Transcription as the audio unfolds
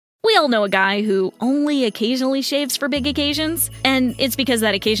all know a guy who only occasionally shaves for big occasions, and it's because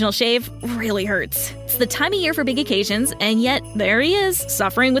that occasional shave really hurts. It's the time of year for big occasions, and yet there he is,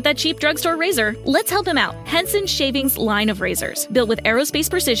 suffering with that cheap drugstore razor. Let's help him out. Henson Shaving's line of razors, built with aerospace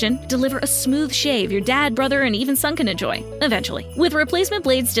precision, deliver a smooth shave your dad, brother, and even son can enjoy, eventually. With replacement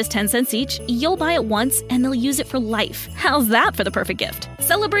blades just 10 cents each, you'll buy it once and they'll use it for life. How's that for the perfect gift?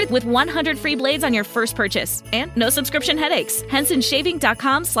 Celebrate with 100 free blades on your first purchase, and no subscription headaches.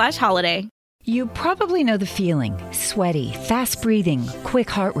 HensonShaving.com/holiday. You probably know the feeling. Sweaty, fast breathing, quick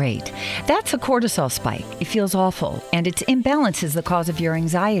heart rate. That's a cortisol spike. It feels awful, and its imbalance is the cause of your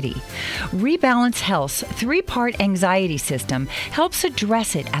anxiety. Rebalance Health's 3-part anxiety system helps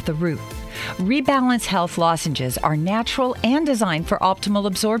address it at the root. Rebalance Health lozenges are natural and designed for optimal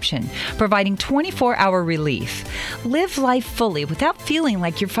absorption, providing 24-hour relief. Live life fully without feeling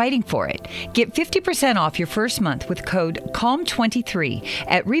like you're fighting for it. Get 50% off your first month with code CALM23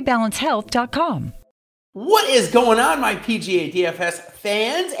 at rebalancehealth.com. What is going on, my PGA DFS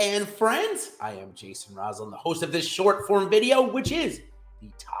fans and friends? I am Jason Roslin, the host of this short form video, which is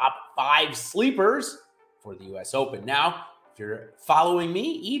the top 5 sleepers for the US Open. Now, if you're following me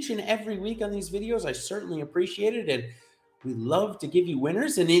each and every week on these videos, I certainly appreciate it. And we love to give you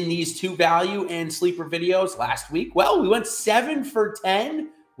winners. And in these 2 value and sleeper videos last week, well, we went 7 for 10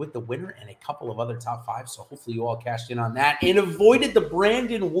 with the winner and a couple of other top 5. So hopefully you all cashed in on that and avoided the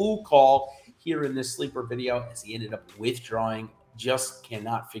Brandon Wu call here in this sleeper video as he ended up withdrawing. Just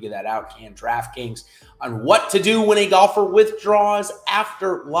cannot figure that out. Can DraftKings on what to do when a golfer withdraws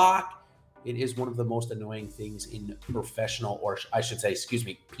after lock. It is one of the most annoying things in professional, or I should say,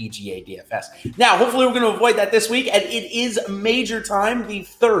 PGA DFS. Now, hopefully we're going to avoid that this week, and it is major time, the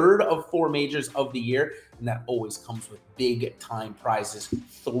 3rd of 4 majors of the year, and that always comes with big-time prizes,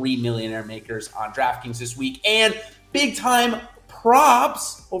 3 millionaire makers on DraftKings this week, and big-time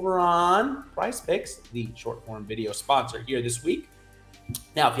props over on Prize Picks, the short-form video sponsor here this week.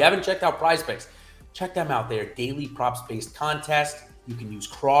 Now, if you haven't checked out Prize Picks, check them out. They're daily props-based contest. You can use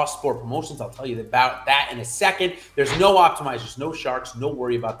cross-sport promotions. I'll tell you about that in a second. There's no optimizers, no sharks, no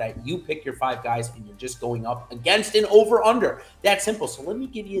worry about that. You pick your 5 guys, and you're just going up against an over-under. That's simple. So let me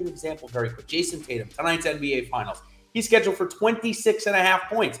give you an example very quick. Jason Tatum, tonight's NBA Finals. He's scheduled for 26.5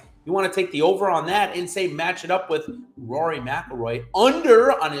 points. You want to take the over on that and say match it up with Rory McIlroy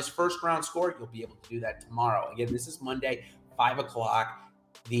under on his first-round score. You'll be able to do that tomorrow. Again, this is Monday, 5 o'clock.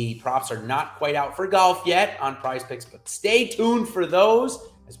 The props are not quite out for golf yet on Prize Picks, but stay tuned for those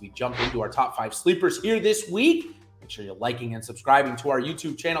as we jump into our top 5 sleepers here this week. Make sure you're liking and subscribing to our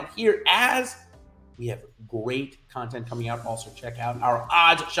YouTube channel here as we have great content coming out. Also, check out our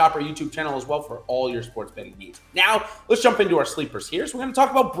Odds Shopper YouTube channel as well for all your sports betting needs. Now, let's jump into our sleepers here. So we're going to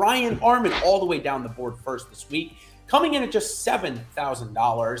talk about Brian Harman all the way down the board first this week, coming in at just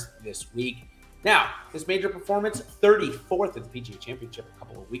 $7,000 this week. Now, his major performance, 34th at the PGA Championship a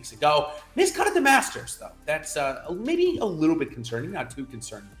couple of weeks ago. Missed cut at the Masters, though. That's maybe a little bit concerning, not too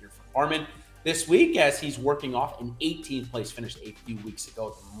concerning here for Harman this week as he's working off an 18th place finish a few weeks ago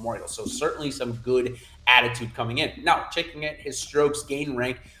at the Memorial. So certainly some good attitude coming in. Now, checking at his strokes gain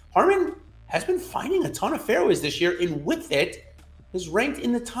rank, Harman has been finding a ton of fairways this year, and with it, is ranked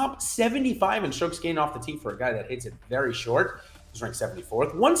in the top 75 in strokes gained off the tee for a guy that hits it very short. He's ranked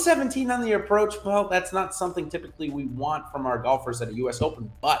 74th. 117 on the approach. Well, that's not something typically we want from our golfers at a U.S. Open,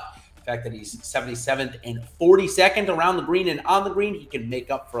 but the fact that he's 77th and 42nd around the green and on the green, he can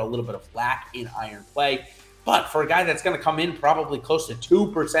make up for a little bit of lack in iron play. But for a guy that's going to come in probably close to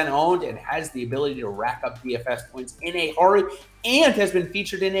 2% owned and has the ability to rack up DFS points in a hurry and has been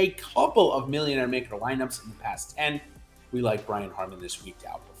featured in a couple of millionaire maker lineups in the past 10, we like Brian Harman this week to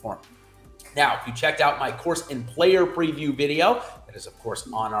outperform. Now, if you checked out my course and player preview video, that is, of course,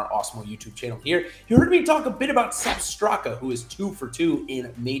 on our Awesemo YouTube channel here, you heard me talk a bit about Sepp Straka, who is 2 for 2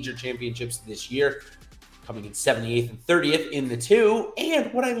 in major championships this year, coming in 78th and 30th in the 2.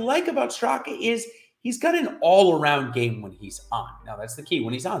 And what I like about Straka is he's got an all-around game when he's on. Now, that's the key,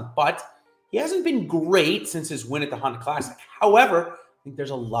 when he's on. But he hasn't been great since his win at the Honda Classic. However, I think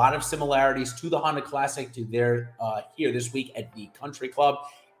there's a lot of similarities to the Honda Classic to their here this week at the Country Club.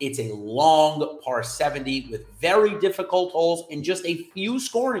 It's a long par 70 with very difficult holes and just a few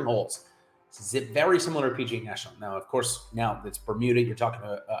scoring holes. This is very similar to PGA National. Now, of course, now that's Bermuda. You're talking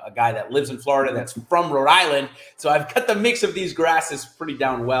to a guy that lives in Florida that's from Rhode Island. So I've got the mix of these grasses pretty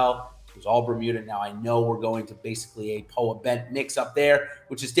down well. It was all Bermuda. Now I know we're going to basically a Poa Bent mix up there,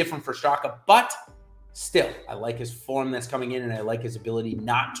 which is different for Straka. But still, I like his form that's coming in, and I like his ability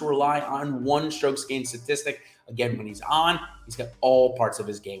not to rely on one strokes gained statistic. Again, when he's on, he's got all parts of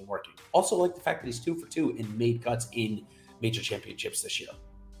his game working. Also like the fact that he's 2 for 2 and made cuts in major championships this year.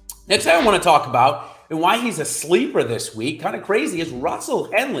 Next thing I want to talk about and why he's a sleeper this week, kind of crazy, is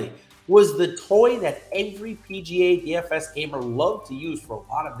Russell Henley was the toy that every PGA DFS gamer loved to use for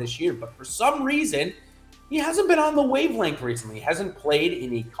a lot of this year. But for some reason, he hasn't been on the wavelength recently. He hasn't played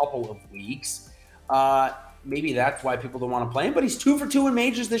in a couple of weeks. Maybe that's why people don't want to play him. But he's 2 for 2 in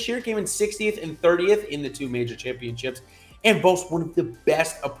majors this year. Came in 60th and 30th in the 2 major championships. And boasts one of the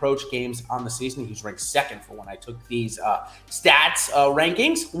best approach games on the season. He was ranked second for when I took these stats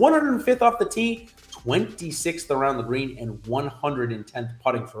rankings. 105th off the tee, 26th around the green, and 110th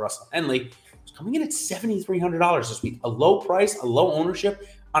putting for Russell Henley. He's coming in at $7,300 this week. A low price, a low ownership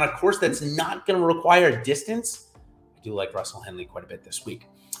on a course that's not going to require distance. I do like Russell Henley quite a bit this week.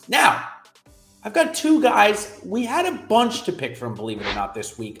 Now, I've got 2 guys. We had a bunch to pick from, believe it or not,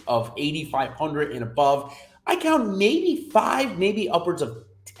 this week of 8,500 and above. I count maybe 5, maybe upwards of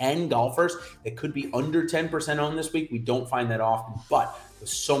 10 golfers that could be under 10% owned this week. We don't find that often, but with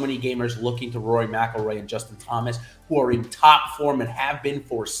so many gamers looking to Rory McIlroy and Justin Thomas, who are in top form and have been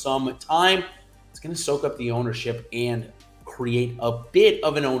for some time, it's going to soak up the ownership and create a bit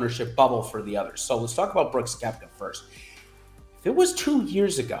of an ownership bubble for the others. So let's talk about Brooks Koepka first. If it was 2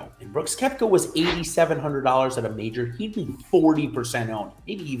 years ago and Brooks Koepka was $8,700 at a major, he'd be 40% owned,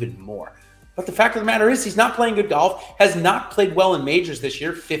 maybe even more. But the fact of the matter is he's not playing good golf, has not played well in majors this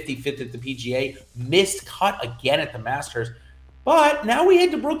year, 55th at the PGA, missed cut again at the Masters. But now we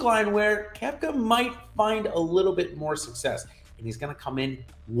head to Brookline where Koepka might find a little bit more success. And he's going to come in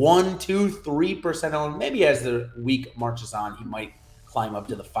 1, 2, 3% owned. Maybe as the week marches on, he might climb up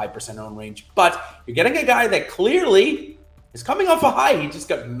to the 5% owned range. But you're getting a guy that clearly is coming off a high. He just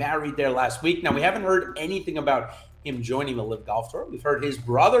got married there last week. Now, we haven't heard anything about him joining the LIV Golf Tour. We've heard his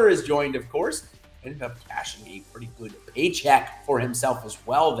brother has joined, of course. Ended up cashing a pretty good paycheck for himself as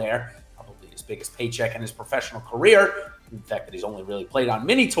well there. Probably his biggest paycheck in his professional career. The fact that he's only really played on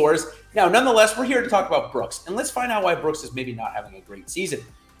mini tours. Now, nonetheless, we're here to talk about Brooks. And let's find out why Brooks is maybe not having a great season.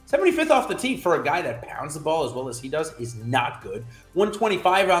 75th off the tee for a guy that pounds the ball as well as he does is not good.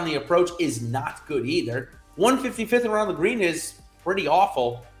 125 on the approach is not good either. 155th around the green is pretty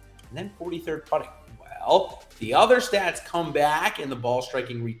awful. And then 43rd putting. Well, the other stats come back and the ball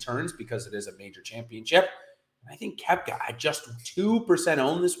striking returns because it is a major championship. I think Koepka at just 2%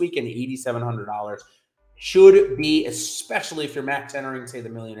 owned this week and $8,700 should be, especially if you're max entering, say, the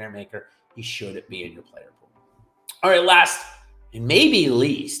Millionaire Maker, he should be in your player pool. All right, last and maybe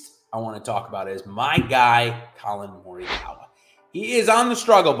least I want to talk about is my guy, Collin Morikawa. He is on the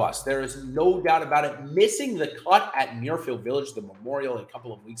struggle bus. There is no doubt about it. Missing the cut at Muirfield Village, the Memorial, a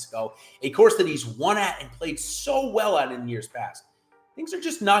couple of weeks ago, a course that he's won at and played so well at in years past. Things are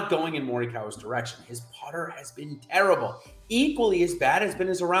just not going in Morikawa's direction. His putter has been terrible. Equally as bad has been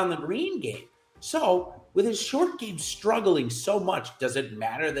his around the green game. So, with his short game struggling so much, does it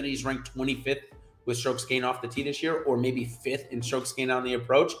matter that he's ranked 25th with strokes gained off the tee this year, or maybe 5th in strokes gained on the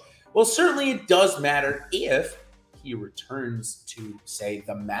approach? Well, certainly it does matter if he returns to, say,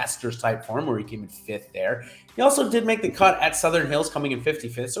 the Masters type form where he came in 5th there. He also did make the cut at Southern Hills coming in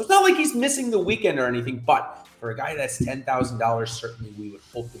 55th. So it's not like he's missing the weekend or anything, but for a guy that's $10,000, certainly we would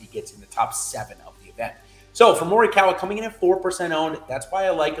hope that he gets in the top 7 of the event. So for Morikawa coming in at 4% owned, that's why I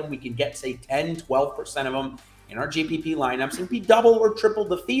like him. We can get, say, 10, 12% of them in our GPP lineups and be double or triple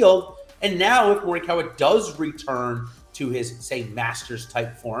the field. And now if Morikawa does return to his, say, Masters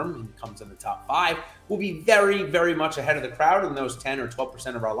type form and comes in the top 5, we'll be very, very much ahead of the crowd in those 10 or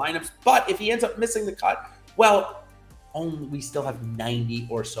 12% of our lineups. But if he ends up missing the cut, well, we still have 90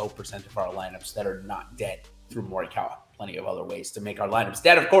 or so percent of our lineups that are not dead through Morikawa. Plenty of other ways to make our lineups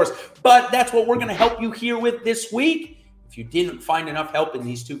dead, of course, but that's what we're going to help you here with this week. If you didn't find enough help in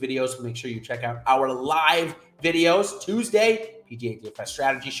these 2 videos, make sure you check out our live videos. Tuesday, PGA DFS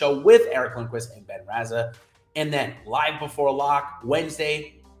Strategy Show with Eric Lindquist and Ben Raza. And then live before lock,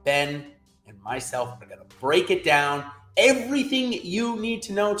 Wednesday, Ben and myself are going to break it down. Everything you need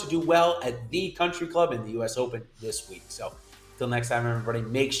to know to do well at the Country Club in the U.S. Open this week. So until next time, everybody,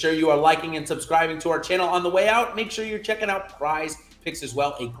 make sure you are liking and subscribing to our channel on the way out. Make sure you're checking out Prize Picks as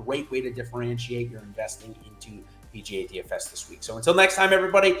well. A great way to differentiate your investing into PGA DFS this week. So until next time,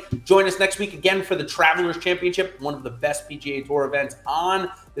 everybody, join us next week again for the Travelers Championship, one of the best PGA Tour events on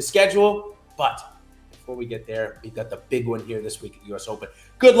the schedule. But before we get there, we've got the big one here this week at US Open.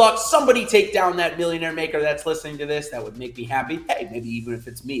 Good luck. Somebody take down that Millionaire Maker that's listening to this. That would make me happy. Hey, maybe even if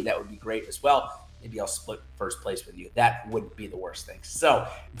it's me, that would be great as well. Maybe I'll split first place with you. That wouldn't be the worst thing. So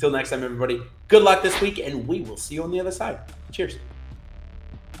until next time, everybody, good luck this week, and we will see you on the other side. Cheers.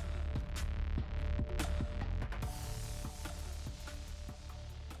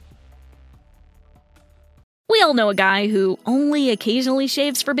 We all all know a guy who only occasionally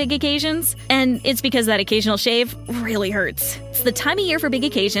shaves for big occasions, and it's because that occasional shave really hurts. It's the time of year for big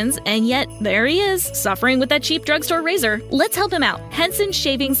occasions, and yet there he is, suffering with that cheap drugstore razor. Let's help him out. Henson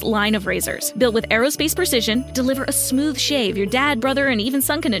Shaving's line of razors, built with aerospace precision, deliver a smooth shave your dad, brother, and even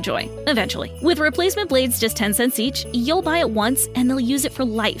son can enjoy, eventually. With replacement blades just 10 cents each, you'll buy it once and they'll use it for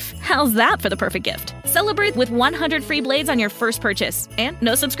life. How's that for the perfect gift? Celebrate with 100 free blades on your first purchase, and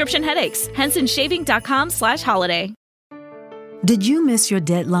no subscription headaches. HensonShaving.com/holiday. Did you miss your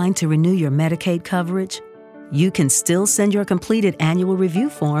deadline to renew your Medicaid coverage? You can still send your completed annual review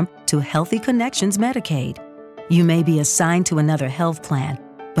form to Healthy Connections Medicaid. You may be assigned to another health plan,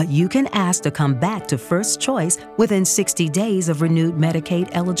 but you can ask to come back to First Choice within 60 days of renewed Medicaid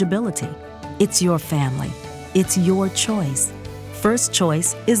eligibility. It's your family. It's your choice. First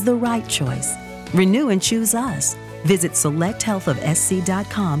Choice is the right choice. Renew and choose us. Visit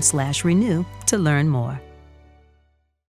selecthealthofsc.com/renew to learn more.